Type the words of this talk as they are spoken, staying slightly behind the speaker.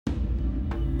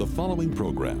The following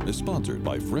program is sponsored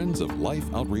by Friends of Life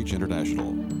Outreach International.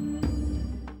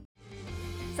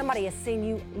 Somebody has seen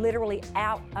you literally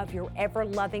out of your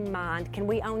ever-loving mind. Can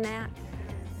we own that?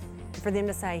 For them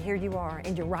to say, here you are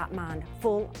in your right mind,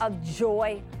 full of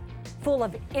joy, full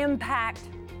of impact,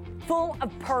 full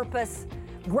of purpose,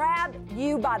 grab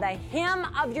you by the hem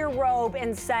of your robe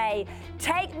and say,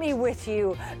 take me with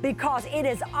you, because it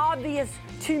is obvious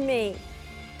to me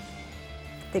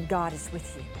that God is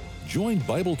with you. Join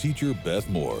Bible teacher Beth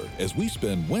Moore as we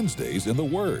spend Wednesdays in the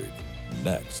Word.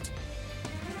 Next.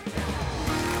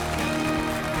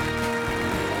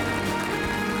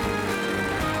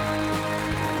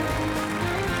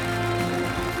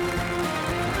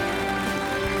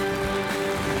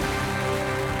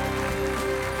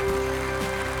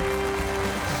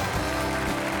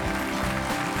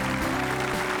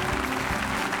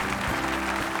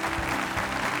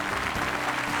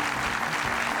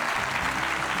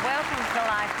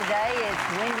 Today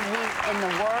it's Wednesday in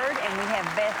the Word, and we have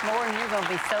Beth Moore, and you're going to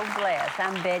be so blessed.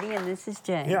 I'm Betty, and this is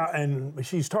James. Yeah, and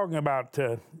she's talking about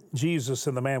Jesus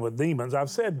and the man with demons. I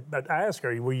asked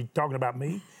her, were you talking about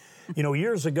me? You know,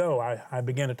 years ago, I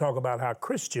began to talk about how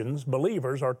Christians,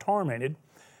 believers, are tormented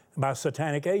by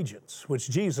satanic agents,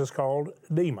 which Jesus called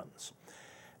demons.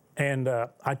 And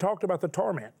I talked about the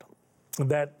torment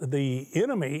that the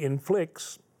enemy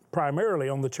inflicts primarily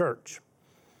on the church,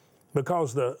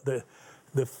 because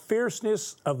the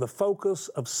fierceness of the focus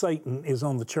of Satan is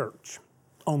on the church,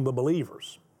 on the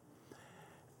believers.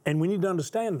 And we need to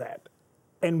understand that.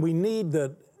 And we need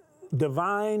the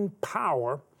divine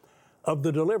power of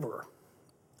the deliverer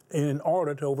in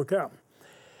order to overcome.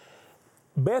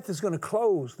 Beth is going to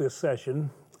close this session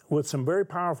with some very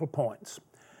powerful points.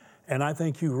 And I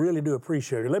think you really do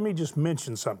appreciate it. Let me just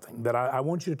mention something that I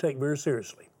want you to take very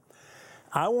seriously.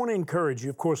 I want to encourage you,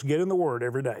 of course, get in the Word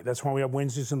every day. That's why we have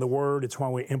Wednesdays in the Word. It's why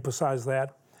we emphasize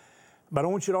that. But I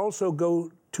want you to also go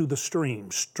to the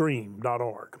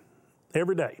stream.org,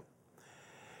 every day.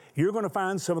 You're going to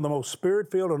find some of the most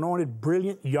Spirit-filled, anointed,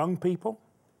 brilliant young people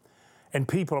and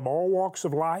people of all walks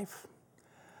of life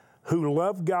who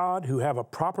love God, who have a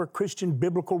proper Christian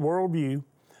biblical worldview,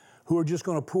 who are just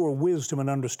going to pour wisdom and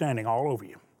understanding all over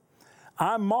you.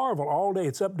 I marvel all day.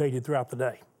 It's updated throughout the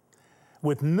day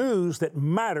with news that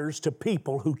matters to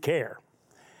people who care.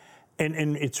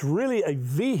 And it's really a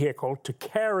vehicle to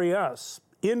carry us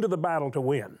into the battle to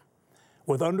win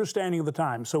with understanding of the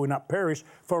times, so we not perish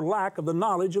for lack of the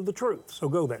knowledge of the truth. So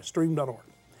go there, stream.org.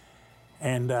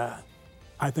 And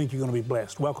I think you're going to be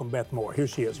blessed. Welcome, Beth Moore. Here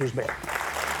she is. Here's Beth.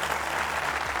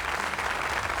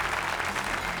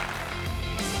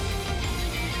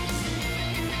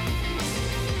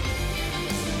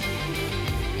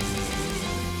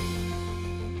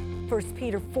 1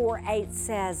 Peter 4:8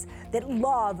 says that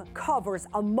love covers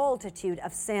a multitude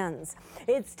of sins.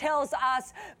 It tells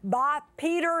us by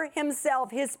Peter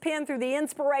himself, his pen through the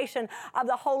inspiration of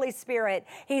the Holy Spirit,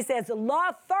 he says,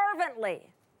 love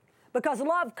fervently, because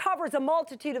love covers a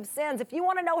multitude of sins. If you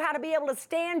want to know how to be able to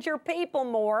stand your people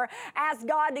more, ask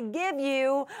God to give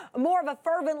you more of a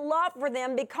fervent love for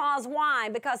them. Because why?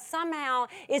 Because somehow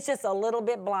it's just a little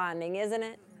bit blinding, isn't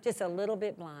it? Just a little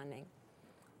bit blinding.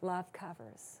 Love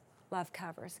covers. Love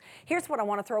covers. Here's what I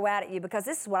want to throw out at you, because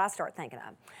this is what I start thinking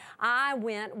of. I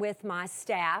went with my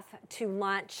staff to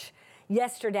lunch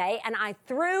yesterday, and I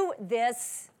threw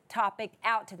this topic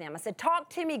out to them. I said, talk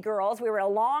to me, girls. We were at a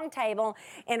long table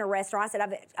in a restaurant. I said, I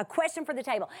have a question for the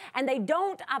table. And they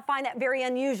don't find that very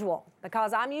unusual,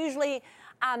 because I'm usually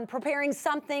preparing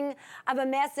something of a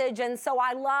message, and so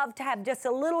I love to have just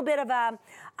a little bit of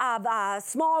a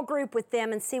small group with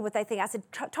them and see what they think. I said,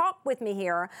 talk with me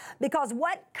here, because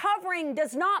what covering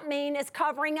does not mean is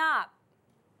covering up.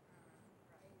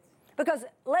 Because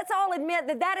let's all admit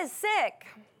that that is sick.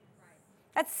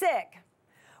 That's sick.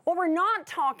 What we're not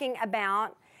talking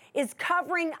about is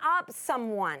covering up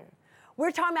someone.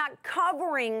 We're talking about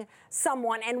covering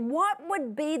someone, and what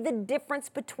would be the difference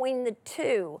between the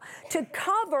two? To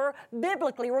cover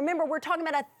biblically, remember, we're talking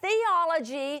about a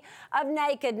theology of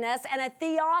nakedness and a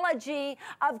theology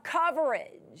of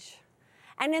coverage.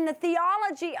 And in the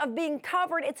theology of being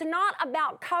covered, it's not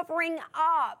about covering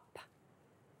up.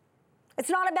 It's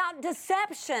not about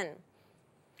deception.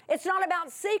 It's not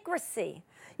about secrecy.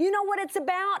 You know what it's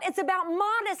about? It's about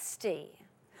modesty.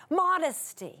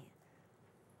 Modesty.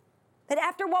 That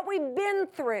after what we've been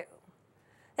through,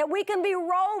 that we can be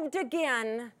robed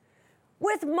again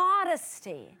with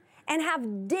modesty and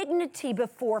have dignity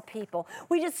before people.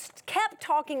 We just kept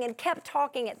talking and kept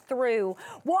talking it through.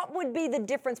 What would be the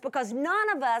difference? Because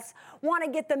none of us want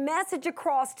to get the message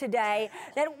across today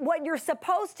that what you're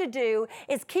supposed to do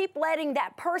is keep letting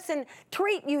that person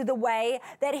treat you the way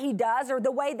that he does or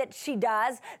the way that she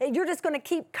does, that you're just going to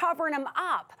keep covering them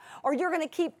up, or you're going to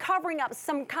keep covering up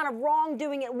some kind of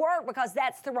wrongdoing at work because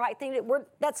that's the right thing.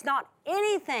 That's not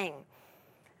anything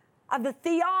of the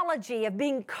theology of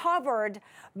being covered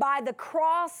by the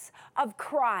cross of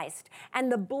Christ and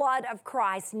the blood of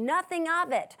Christ. Nothing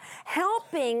of it.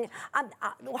 Helping,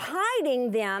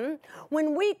 hiding them.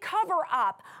 When we cover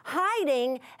up,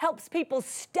 hiding helps people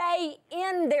stay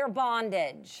in their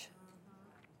bondage.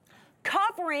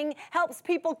 Covering helps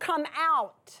people come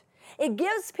out. It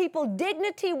gives people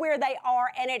dignity where they are,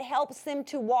 and it helps them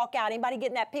to walk out. Anybody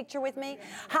getting that picture with me?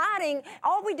 Hiding,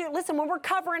 all we do, listen, when we're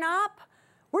covering up,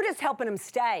 we're just helping them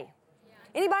stay.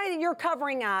 Anybody that you're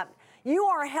covering up, you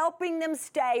are helping them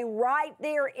stay right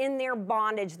there in their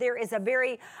bondage. There is a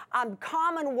very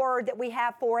common word that we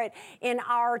have for it in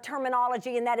our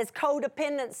terminology, and that is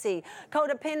codependency.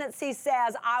 Codependency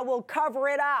says, I will cover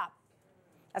it up.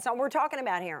 That's not what we're talking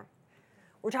about here.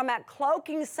 We're talking about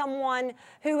cloaking someone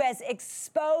who has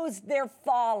exposed their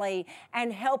folly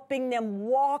and helping them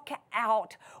walk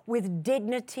out with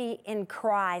dignity in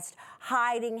Christ.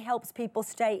 Hiding helps people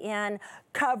stay in.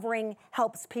 Covering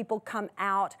helps people come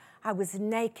out. I was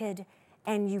naked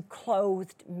and you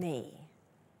clothed me.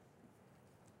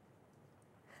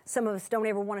 Some of us don't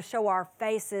ever want to show our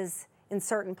faces in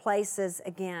certain places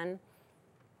again,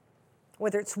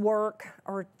 whether it's work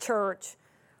or church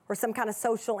or some kind of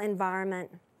social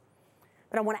environment.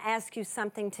 But I want to ask you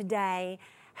something today.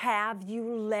 Have you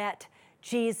let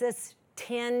Jesus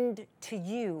tend to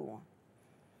you?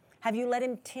 Have you let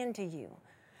him tend to you?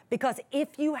 Because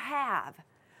if you have,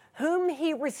 whom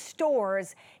he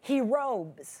restores, he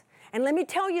robes. And let me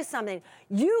tell you something.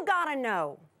 You got to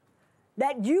know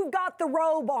that you've got the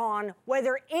robe on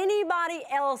whether anybody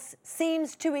else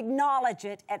seems to acknowledge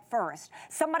it at first.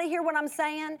 Somebody hear what I'm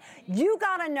saying? You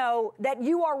got to know that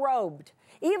you are robed.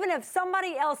 Even if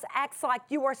somebody else acts like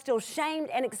you are still shamed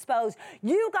and exposed,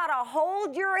 you got to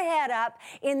hold your head up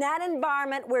in that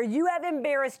environment where you have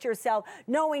embarrassed yourself,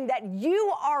 knowing that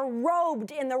you are robed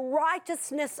in the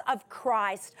righteousness of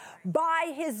Christ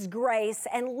by his grace.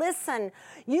 And listen,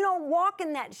 you don't walk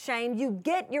in that shame. You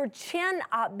get your chin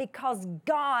up because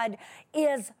God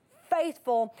is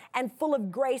faithful and full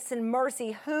of grace and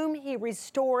mercy. Whom he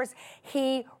restores,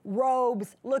 he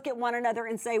robes. Look at one another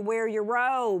and say, wear your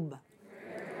robe.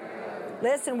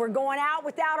 Listen, we're going out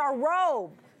without our robe.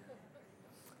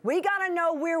 We got to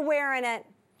know we're wearing it,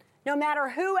 no matter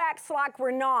who acts like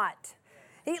we're not.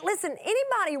 Listen,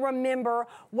 anybody remember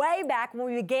way back when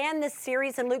we began this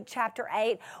series in Luke chapter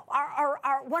 8,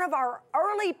 one of our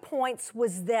early points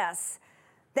was this,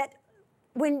 that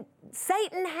when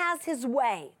Satan has his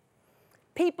way,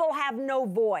 people have no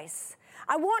voice.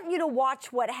 I want you to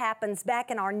watch what happens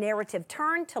back in our narrative.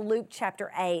 Turn to Luke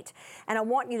chapter 8, and I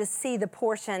want you to see the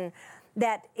portion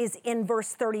that is in verse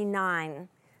 39.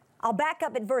 I'll back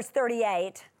up at verse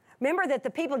 38. Remember that the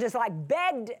people just like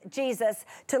begged Jesus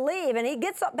to leave, and he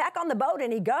gets back on the boat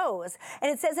and he goes. And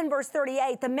it says in verse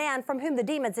 38, the man from whom the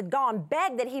demons had gone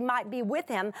begged that he might be with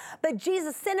him, but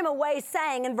Jesus sent him away,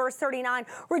 saying in verse 39,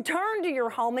 return to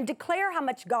your home and declare how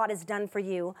much God has done for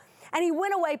you. And he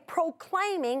went away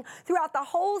proclaiming throughout the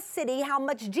whole city how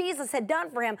much Jesus had done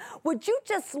for him. Would you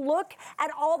just look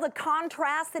at all the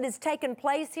contrast that has taken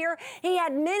place here? He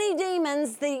had many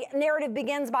demons, the narrative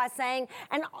begins by saying,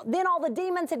 and then all the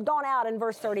demons had gone out in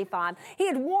verse 35. He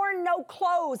had worn no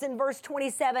clothes in verse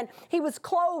 27. He was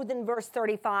clothed in verse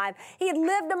 35. He had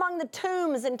lived among the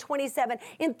tombs in 27.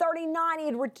 In 39,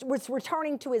 he was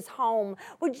returning to his home.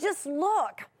 Would you just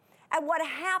look at what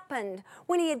happened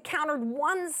when he encountered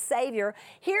one Savior.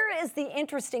 Here is the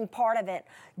interesting part of it.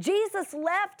 Jesus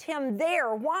left him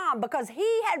there. Why? Because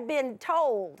he had been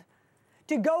told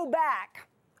to go back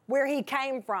where he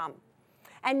came from.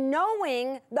 And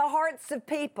knowing the hearts of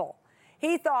people,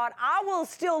 he thought, I will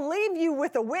still leave you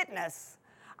with a witness.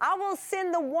 I will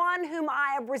send the one whom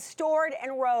I have restored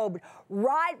and robed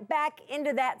right back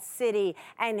into that city,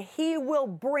 and he will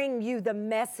bring you the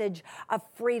message of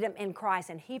freedom in Christ.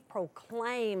 And he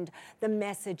proclaimed the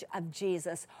message of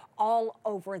Jesus all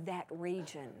over that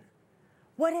region.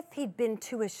 What if he'd been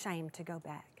too ashamed to go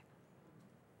back?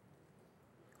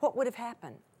 What would have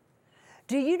happened?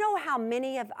 Do you know how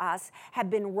many of us have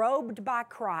been robed by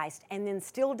Christ and then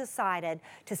still decided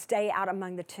to stay out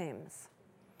among the tombs?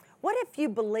 What if you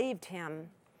believed him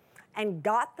and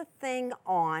got the thing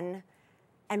on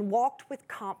and walked with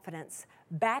confidence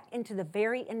back into the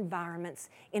very environments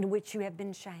in which you have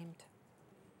been shamed.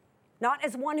 Not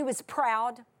as one who is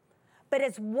proud, but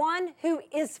as one who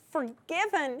is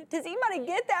forgiven. Does anybody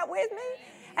get that with me?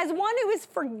 As one who is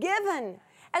forgiven,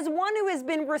 as one who has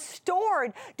been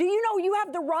restored. Do you know you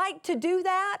have the right to do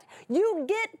that? You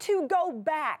get to go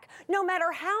back. No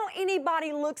matter how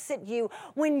anybody looks at you,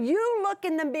 when you look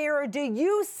in the mirror, do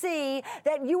you see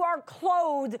that you are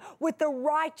clothed with the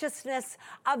righteousness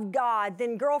of God?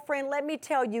 Then girlfriend, let me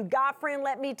tell you, guy friend,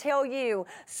 let me tell you,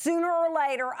 sooner or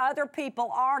later, other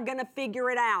people are going to figure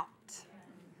it out.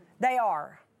 They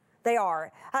are. They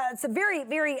are. It's a very,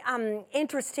 very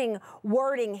interesting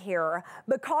wording here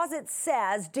because it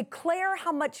says, declare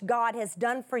how much God has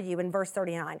done for you in verse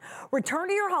 39. Return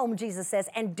to your home, Jesus says,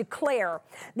 and declare.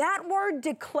 That word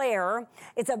declare,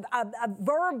 it's a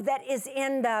verb that is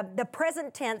in the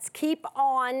present tense, keep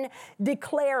on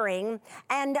declaring.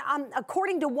 And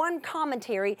according to one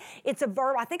commentary, it's a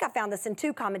verb, I think I found this in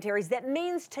 2 commentaries, that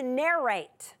means to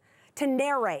narrate, to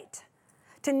narrate.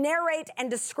 To narrate and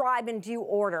describe in due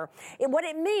order. What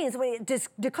it means when you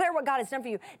declare what God has done for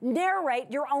you,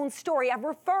 narrate your own story. I've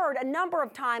referred a number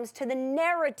of times to the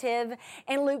narrative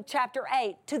in Luke chapter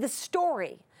 8, to the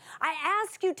story. I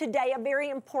ask you today a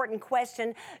very important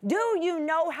question. Do you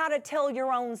know how to tell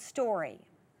your own story?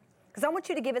 Because I want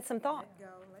you to give it some thought.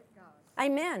 Let go.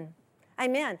 Amen.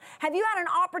 Amen. Have you had an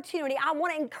opportunity? I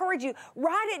want to encourage you,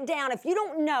 write it down. If you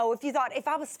don't know, if you thought, if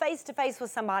I was face to face with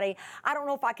somebody, I don't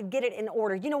know if I could get it in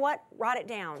order. You know what? Write it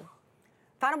down.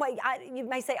 Find a way. You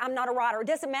may say, I'm not a writer. It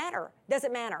doesn't matter.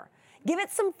 Doesn't matter. Give it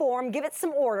some form. Give it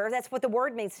some order. That's what the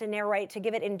word means, to narrate, to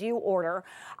give it in due order.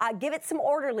 Give it some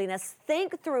orderliness.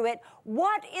 Think through it.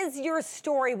 What is your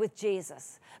story with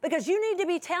Jesus? Because you need to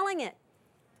be telling it.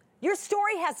 Your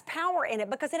story has power in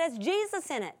it because it has Jesus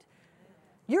in it.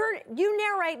 You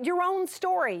narrate your own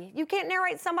story. You can't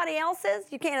narrate somebody else's.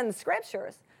 You can in the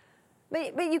scriptures.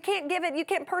 But you can't give it, you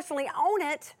can't personally own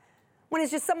it when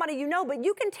it's just somebody you know, but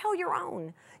you can tell your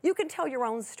own. You can tell your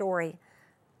own story.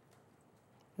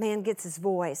 Man gets his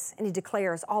voice and he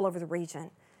declares all over the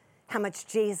region how much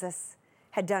Jesus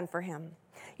had done for him.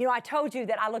 You know, I told you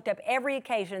that I looked up every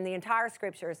occasion in the entire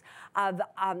scriptures of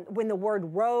when the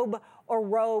word robe or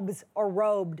robes or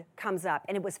robed comes up.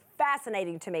 And it was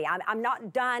fascinating to me. I'm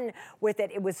not done with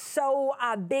it. It was so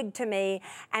big to me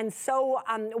and so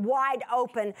wide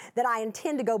open that I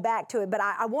intend to go back to it. But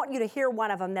I want you to hear one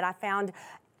of them that I found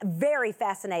very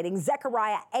fascinating.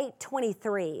 Zechariah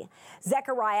 8:23.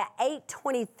 Zechariah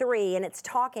 8:23, and it's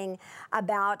talking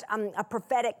about a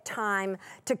prophetic time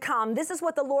to come. This is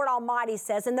what the Lord Almighty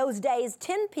says. In those days,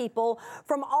 10 people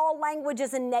from all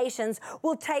languages and nations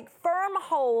will take firm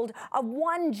hold of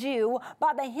one Jew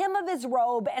by the hem of his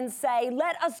robe and say,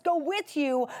 let us go with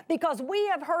you because we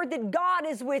have heard that God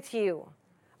is with you.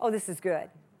 Oh, this is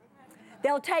good.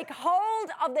 They'll take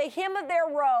hold of the hem of their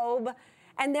robe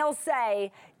and they'll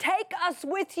say, take us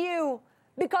with you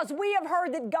because we have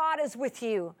heard that God is with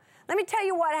you. Let me tell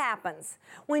you what happens.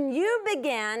 When you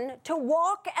begin to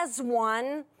walk as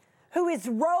one who is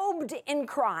robed in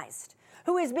Christ,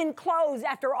 who has been clothed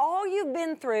after all you've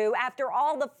been through, after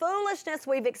all the foolishness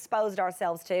we've exposed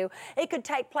ourselves to. It could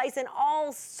take place in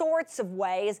all sorts of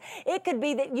ways. It could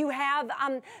be that you have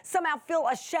somehow feel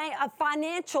a shame, a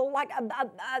financial, like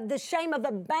the shame of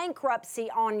a bankruptcy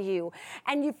on you.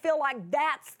 And you feel like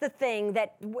that's the thing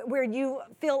that where you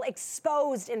feel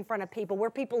exposed in front of people,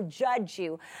 where people judge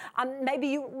you. Maybe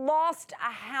you lost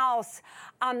a house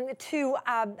to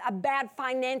a bad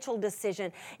financial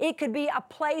decision. It could be a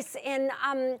place in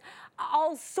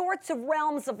all sorts of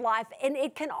realms of life, and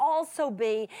it can also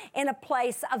be in a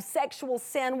place of sexual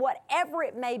sin, whatever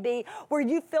it may be, where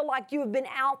you feel like you have been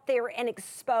out there and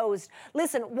exposed.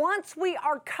 Listen, once we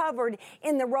are covered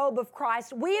in the robe of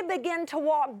Christ, we begin to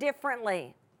walk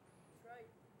differently.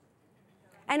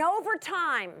 And over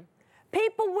time,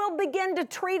 people will begin to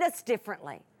treat us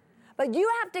differently. But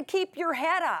you have to keep your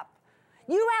head up.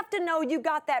 You have to know you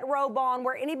got that robe on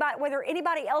whether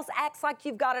anybody else acts like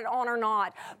you've got it on or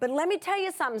not. But let me tell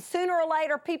you something, sooner or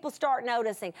later people start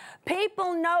noticing.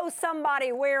 People know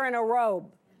somebody wearing a robe.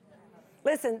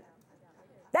 Listen,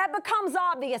 that becomes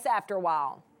obvious after a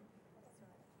while.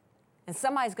 And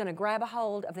somebody's going to grab a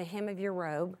hold of the hem of your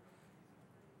robe,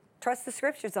 trust the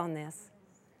scriptures on this,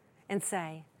 and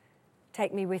say,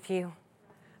 take me with you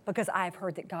because I've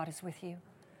heard that God is with you.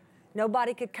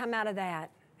 Nobody could come out of that,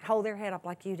 hold their head up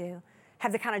like you do,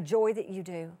 have the kind of joy that you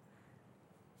do,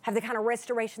 have the kind of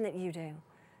restoration that you do.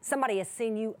 Somebody has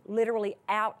seen you literally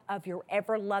out of your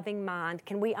ever-loving mind.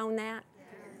 Can we own that? Yes.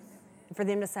 For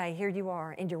them to say, here you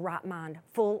are in your right mind,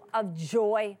 full of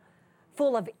joy,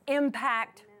 full of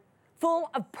impact, full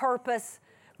of purpose,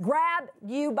 grab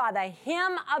you by the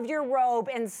hem of your robe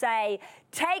and say,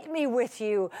 take me with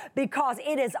you, because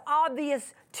it is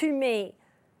obvious to me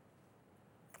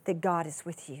that God is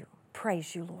with you.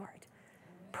 Praise you, Lord.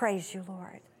 Praise you,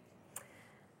 Lord.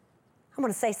 I'm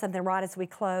going to say something right as we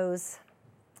close.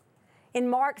 In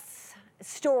Mark's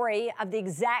story of the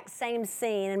exact same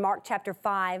scene in Mark chapter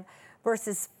 5,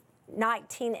 verses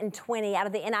 19 and 20 out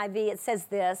of the NIV, it says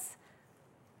this.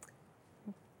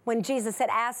 When Jesus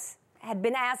had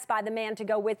been asked by the man to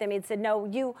go with him, he said, no,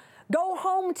 you go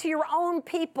home to your own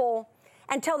people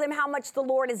and tell them how much the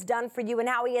Lord has done for you and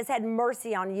how he has had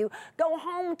mercy on you. Go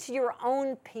home to your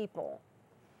own people.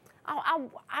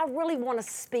 I really want to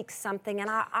speak something, and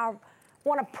I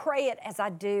want to pray it as I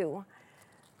do.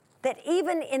 That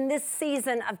even in this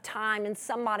season of time in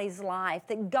somebody's life,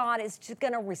 that God is just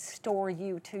going to restore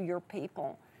you to your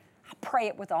people. I pray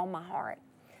it with all my heart.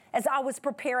 As I was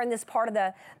preparing this part of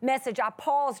the message, I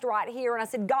paused right here and I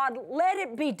said, God, let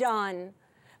it be done.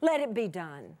 Let it be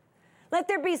done. Let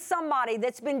there be somebody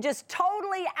that's been just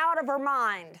totally out of her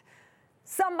mind,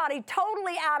 somebody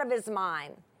totally out of his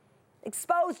mind,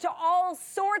 exposed to all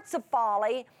sorts of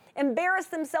folly, embarrass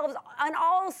themselves in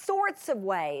all sorts of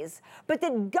ways, but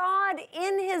that God,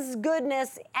 in his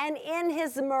goodness and in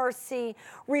his mercy,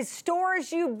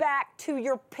 restores you back to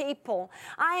your people.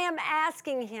 I am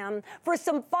asking him for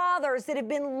some fathers that have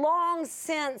been long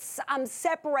since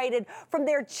separated from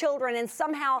their children, and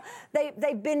somehow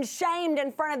they've been shamed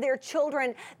in front of their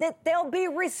children, that they'll be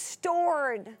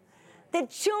restored. That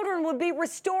children would be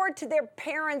restored to their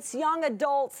parents, young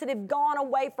adults that have gone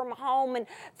away from home and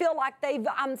feel like they've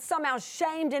somehow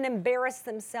shamed and embarrassed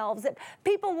themselves. That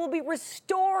people will be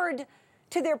restored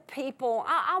to their people.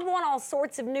 I want all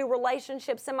sorts of new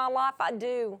relationships in my life. I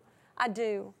do.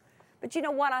 But you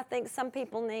know what I think some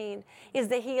people need is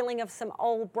the healing of some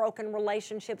old broken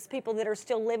relationships, people that are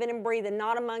still living and breathing,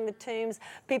 not among the tombs,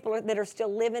 people that are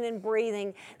still living and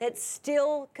breathing, that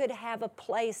still could have a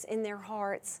place in their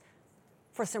hearts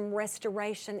for some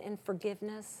restoration and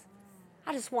forgiveness.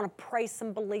 I just want to pray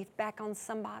some belief back on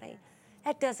somebody.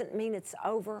 That doesn't mean it's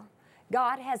over.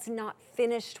 God has not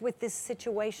finished with this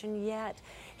situation yet.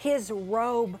 His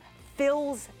robe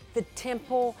fills the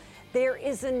temple. There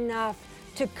is enough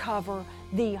to cover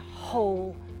the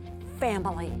whole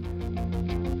family.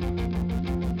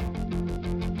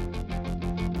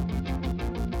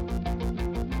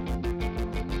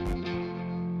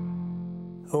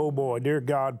 Oh boy, dear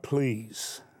God,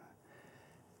 please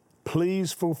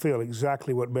fulfill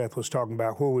exactly what Beth was talking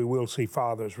about, where we will see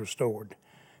fathers restored,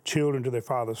 children to their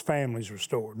fathers, families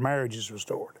restored, marriages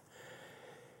restored.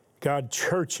 God,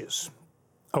 churches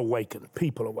awakened,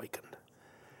 people awakened,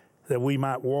 that we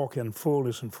might walk in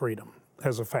fullness and freedom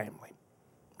as a family,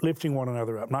 lifting one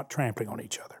another up, not trampling on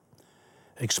each other,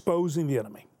 exposing the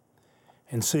enemy,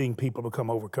 and seeing people become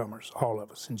overcomers, all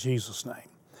of us, in Jesus' name.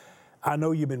 I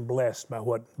know you've been blessed by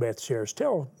what Beth shares.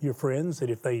 Tell your friends that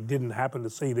if they didn't happen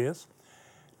to see this,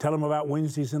 tell them about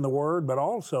Wednesdays in the Word, but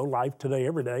also Life Today,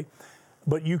 every day.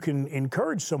 But you can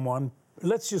encourage someone.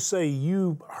 Let's just say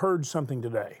you heard something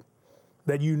today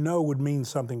that you know would mean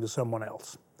something to someone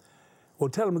else. Well,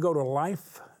 tell them to go to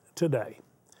Life Today.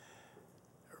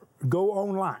 Go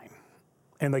online,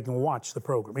 and they can watch the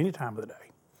program any time of the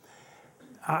day.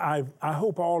 I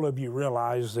hope all of you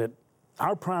realize that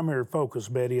our primary focus,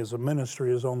 Betty, as a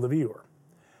ministry is on the viewer.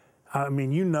 I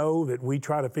mean, you know that we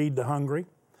try to feed the hungry,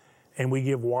 and we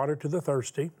give water to the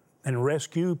thirsty, and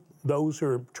rescue those who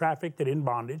are trafficked and in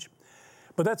bondage.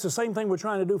 But that's the same thing we're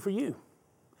trying to do for you.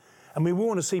 I mean, we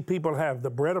want to see people have the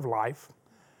bread of life,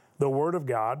 the Word of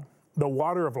God, the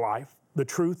water of life, the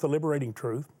truth, the liberating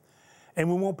truth, and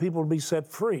we want people to be set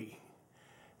free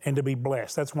and to be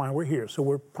blessed. That's why we're here. So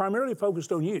we're primarily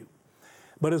focused on you.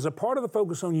 But as a part of the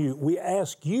focus on you, we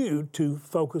ask you to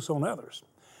focus on others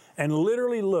and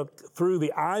literally look through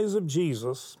the eyes of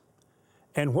Jesus,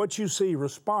 and what you see,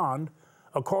 respond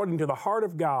according to the heart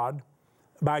of God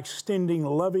by extending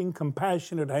loving,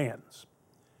 compassionate hands.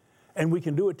 And we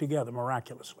can do it together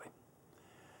miraculously.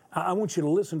 I want you to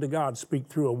listen to God speak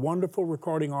through a wonderful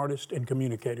recording artist and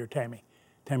communicator, Tammy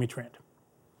Trent.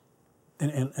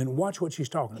 And watch what she's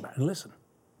talking about and listen.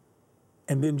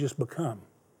 And then just become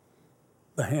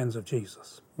the hands of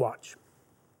Jesus. Watch.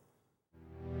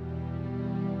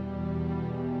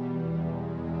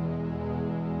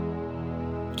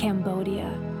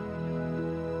 Cambodia.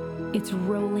 Its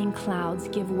rolling clouds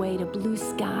give way to blue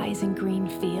skies and green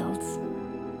fields.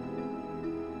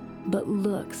 But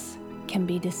looks can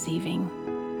be deceiving.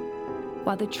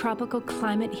 While the tropical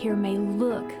climate here may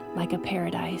look like a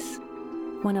paradise,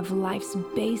 one of life's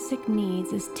basic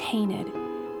needs is tainted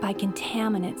by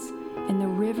contaminants in the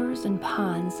rivers and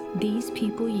ponds these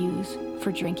people use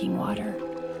for drinking water.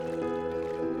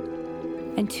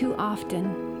 And too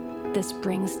often, this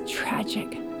brings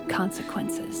tragic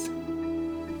consequences.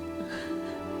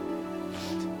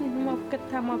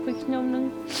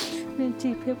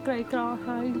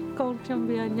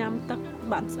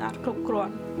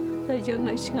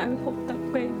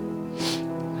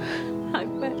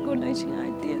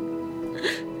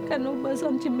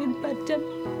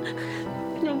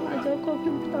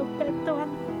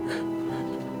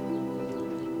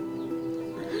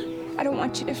 I don't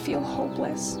want you to feel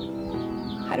hopeless.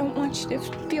 I don't want you to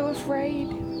feel afraid.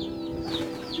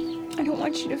 I don't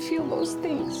want you to feel those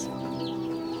things.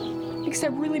 Because I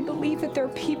really believe that there are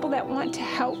people that want to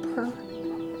help her.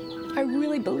 I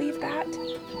really believe that.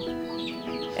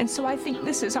 And so I think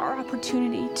this is our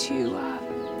opportunity to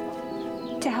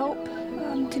help,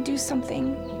 to do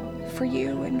something for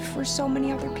you and for so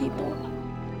many other people.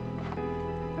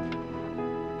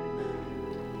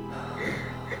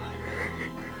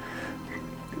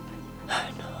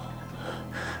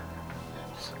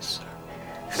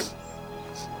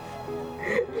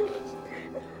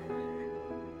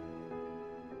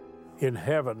 In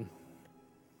heaven,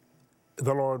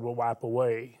 the Lord will wipe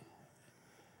away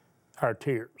our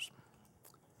tears.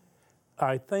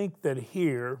 I think that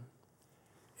here,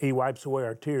 He wipes away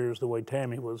our tears the way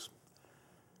Tammy was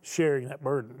sharing that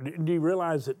burden. Do you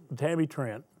realize that Tammy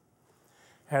Trent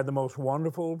had the most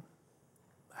wonderful,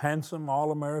 handsome,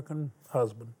 all-American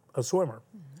husband, a swimmer.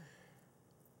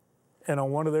 Mm-hmm. And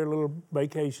on one of their little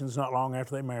vacations, not long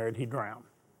after they married, he drowned.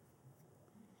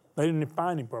 They didn't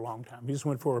find him for a long time. He just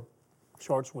went for a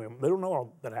short swim. They don't know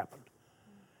all that happened.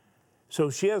 So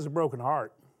she has a broken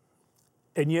heart,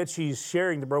 and yet she's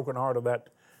sharing the broken heart of that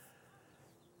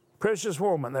precious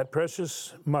woman, that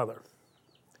precious mother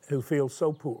who feels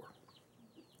so poor.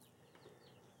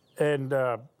 And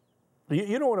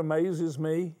you know what amazes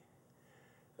me?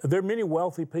 There are many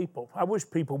wealthy people. I wish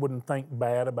people wouldn't think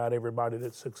bad about everybody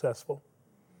that's successful.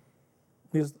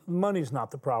 Because money's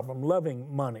not the problem.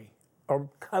 Loving money or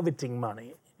coveting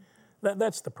money,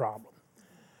 that's the problem.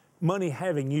 Money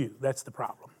having you, that's the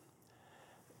problem.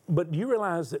 But you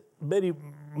realize that, Betty,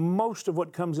 most of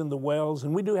what comes in the wells,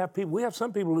 and we have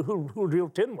some people who drill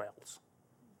 10 wells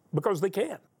because they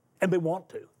can and they want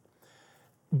to.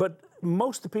 But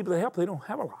most of the people they help, they don't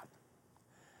have a lot.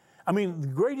 I mean, the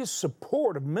greatest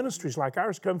support of ministries like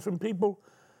ours comes from people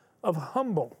of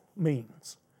humble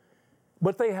means.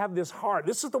 But they have this heart.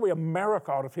 This is the way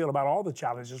America ought to feel about all the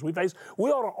challenges we face. We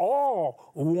ought to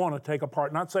all want to take a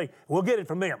part, not say, we'll get it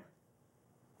from them.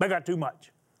 They got too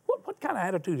much. What kind of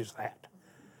attitude is that?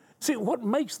 See, what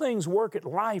makes things work at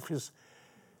life is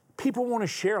people want to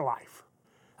share life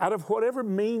out of whatever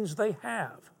means they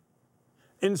have.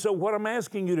 And so what I'm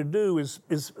asking you to do is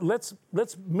let's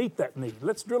meet that need.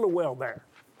 Let's drill a well there.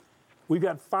 We've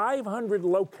got 500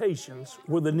 locations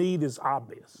where the need is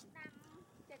obvious.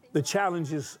 The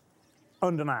challenge is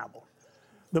undeniable.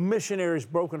 The missionaries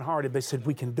brokenhearted, they said,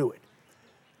 we can do it.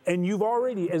 And you've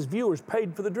already, as viewers,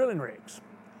 paid for the drilling rigs.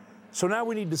 So now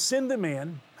we need to send them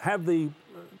in, have the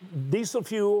diesel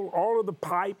fuel, all of the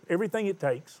pipe, everything it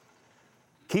takes,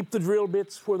 keep the drill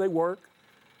bits where they work,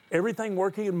 everything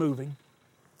working and moving,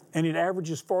 and it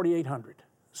averages 4,800.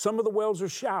 Some of the wells are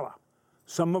shallow.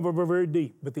 Some of them are very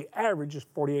deep, but the average is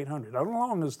 4,800. I don't know how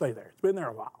long it'll stay there. It's been there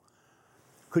a while.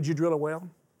 Could you drill a well?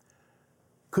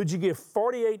 Could you give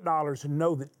 $48 and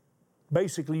know that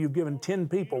basically you've given 10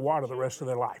 people water the rest of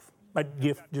their life? That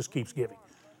gift just keeps giving.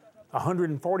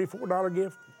 $144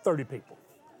 gift, 30 people.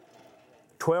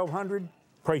 $1,200,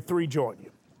 pray 3 join you.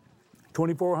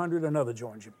 $2,400, another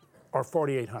joins you. Or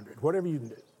 $4,800, whatever you can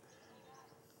do.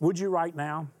 Would you right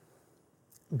now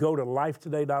go to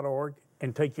lifetoday.org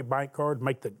and take your bank card,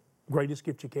 make the greatest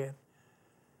gift you can?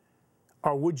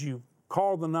 Or would you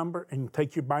call the number and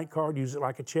take your bank card, use it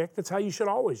like a check? That's how you should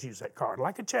always use that card,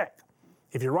 like a check.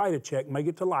 If you write a check, make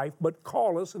it to Life, but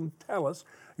call us and tell us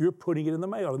you're putting it in the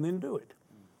mail, and then do it.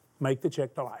 Make the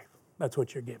check to Life. That's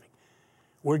what you're giving.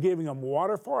 We're giving them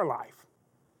water for life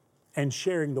and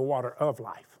sharing the water of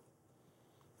life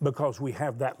because we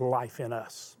have that life in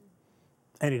us,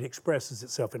 and it expresses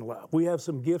itself in love. We have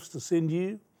some gifts to send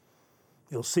you.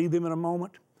 You'll see them in a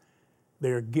moment. They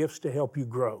are gifts to help you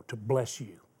grow, to bless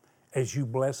you as you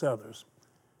bless others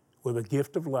with a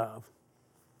gift of love,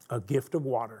 a gift of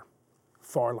water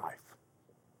for life.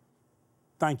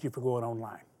 Thank you for going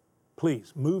online.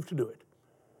 Please move to do it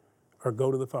or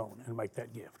go to the phone and make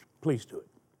that gift. Please do it.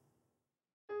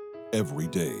 Every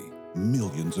day,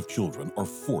 Millions of children are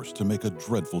forced to make a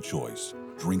dreadful choice: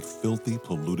 drink filthy,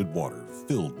 polluted water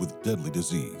filled with deadly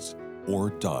disease, or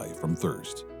die from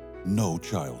thirst. No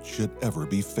child should ever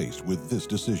be faced with this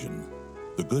decision.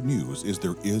 The good news is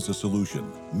there is a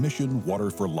solution. Mission Water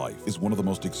for Life is one of the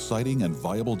most exciting and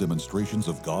viable demonstrations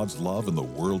of God's love in the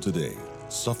world today.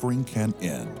 Suffering can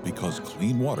end because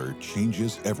clean water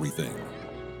changes everything.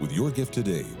 With your gift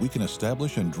today, we can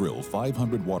establish and drill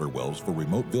 500 water wells for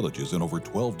remote villages in over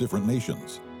 12 different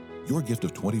nations. Your gift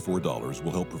of $24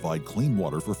 will help provide clean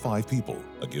water for 5 people.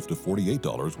 A gift of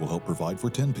 $48 will help provide for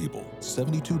 10 people.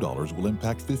 $72 will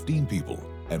impact 15 people.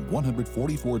 And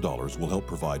 $144 will help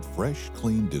provide fresh,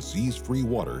 clean, disease-free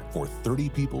water for 30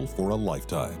 people for a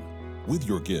lifetime. With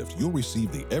your gift, you'll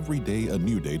receive the Everyday a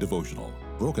New Day devotional.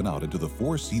 Broken out into the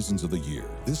 4 seasons of the year,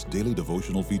 this daily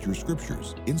devotional features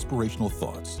scriptures, inspirational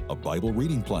thoughts, a Bible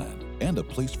reading plan, and a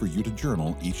place for you to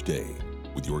journal each day.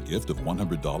 With your gift of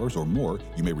 $100 or more,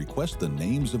 you may request the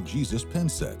Names of Jesus pen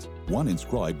set, one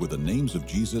inscribed with the names of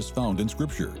Jesus found in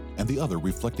Scripture, and the other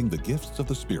reflecting the gifts of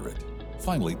the Spirit.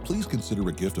 Finally, please consider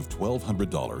a gift of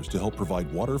 $1,200 to help provide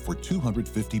water for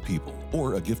 250 people,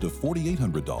 or a gift of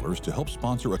 $4,800 to help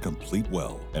sponsor a complete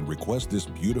well, and request this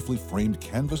beautifully framed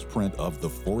canvas print of The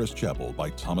Forest Chapel by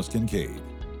Thomas Kincaid.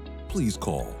 Please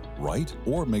call, write,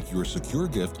 or make your secure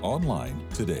gift online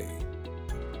today.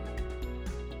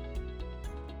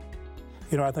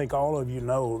 You know, I think all of you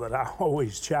know that I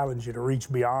always challenge you to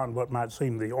reach beyond what might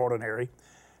seem the ordinary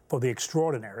for the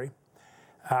extraordinary.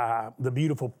 The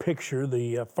beautiful picture,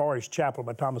 the Forest Chapel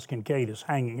by Thomas Kincaid, is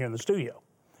hanging here in the studio.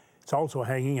 It's also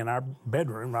hanging in our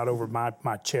bedroom right over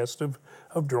my chest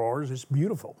of drawers. It's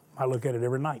beautiful. I look at it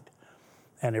every night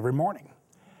and every morning.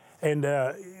 And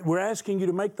we're asking you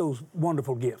to make those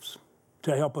wonderful gifts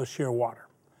to help us share water.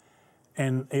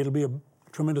 And it'll be a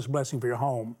tremendous blessing for your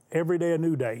home. Every day a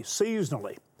new day,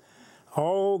 seasonally.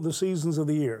 All the seasons of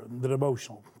the year, the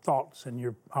devotional thoughts and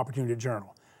your opportunity to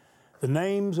journal. The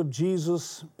Names of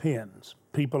Jesus pens.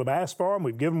 People have asked for them.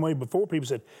 We've given them away before. People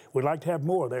said, we'd like to have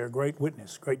more. They're a great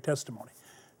witness, great testimony.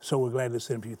 So we're glad to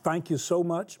send them to you. Thank you so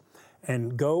much.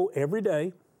 And go every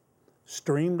day,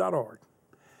 stream.org,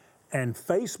 and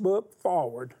Facebook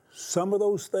forward some of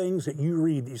those things that you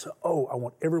read. You say, oh, I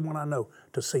want everyone I know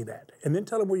to see that. And then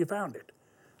tell them where you found it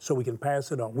so we can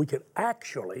pass it on. We could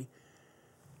actually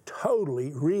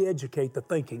totally re-educate the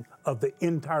thinking of the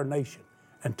entire nation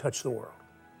and touch the world.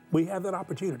 We have that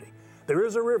opportunity. There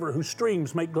is a river whose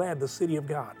streams make glad the city of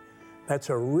God. That's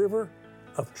a river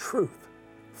of truth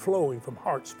flowing from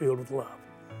hearts filled with love.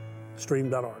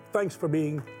 Stream.org. Thanks for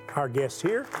being our guest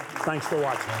here. Thanks for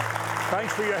watching.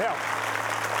 Thanks for your help.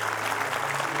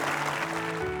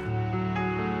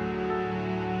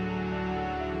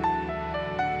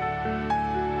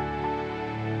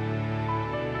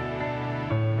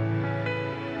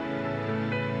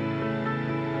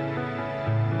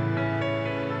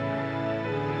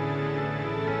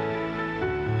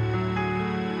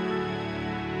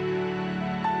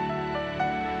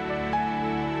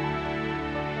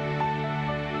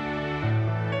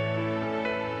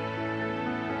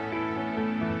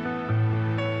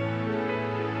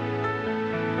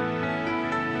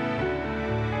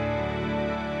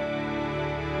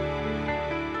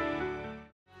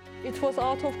 It was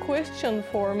out of question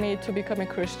for me to become a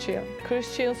Christian.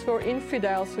 Christians were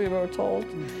infidels, we were told.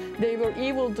 They were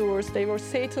evildoers, they were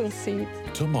Satan's seed.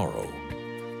 Tomorrow.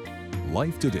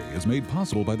 Life Today is made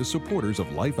possible by the supporters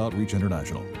of Life Outreach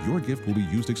International. Your gift will be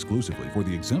used exclusively for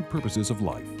the exempt purposes of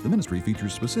life. The ministry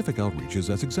features specific outreaches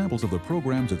as examples of the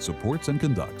programs it supports and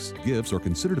conducts. Gifts are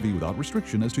considered to be without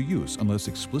restriction as to use unless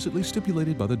explicitly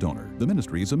stipulated by the donor. The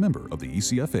ministry is a member of the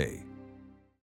ECFA.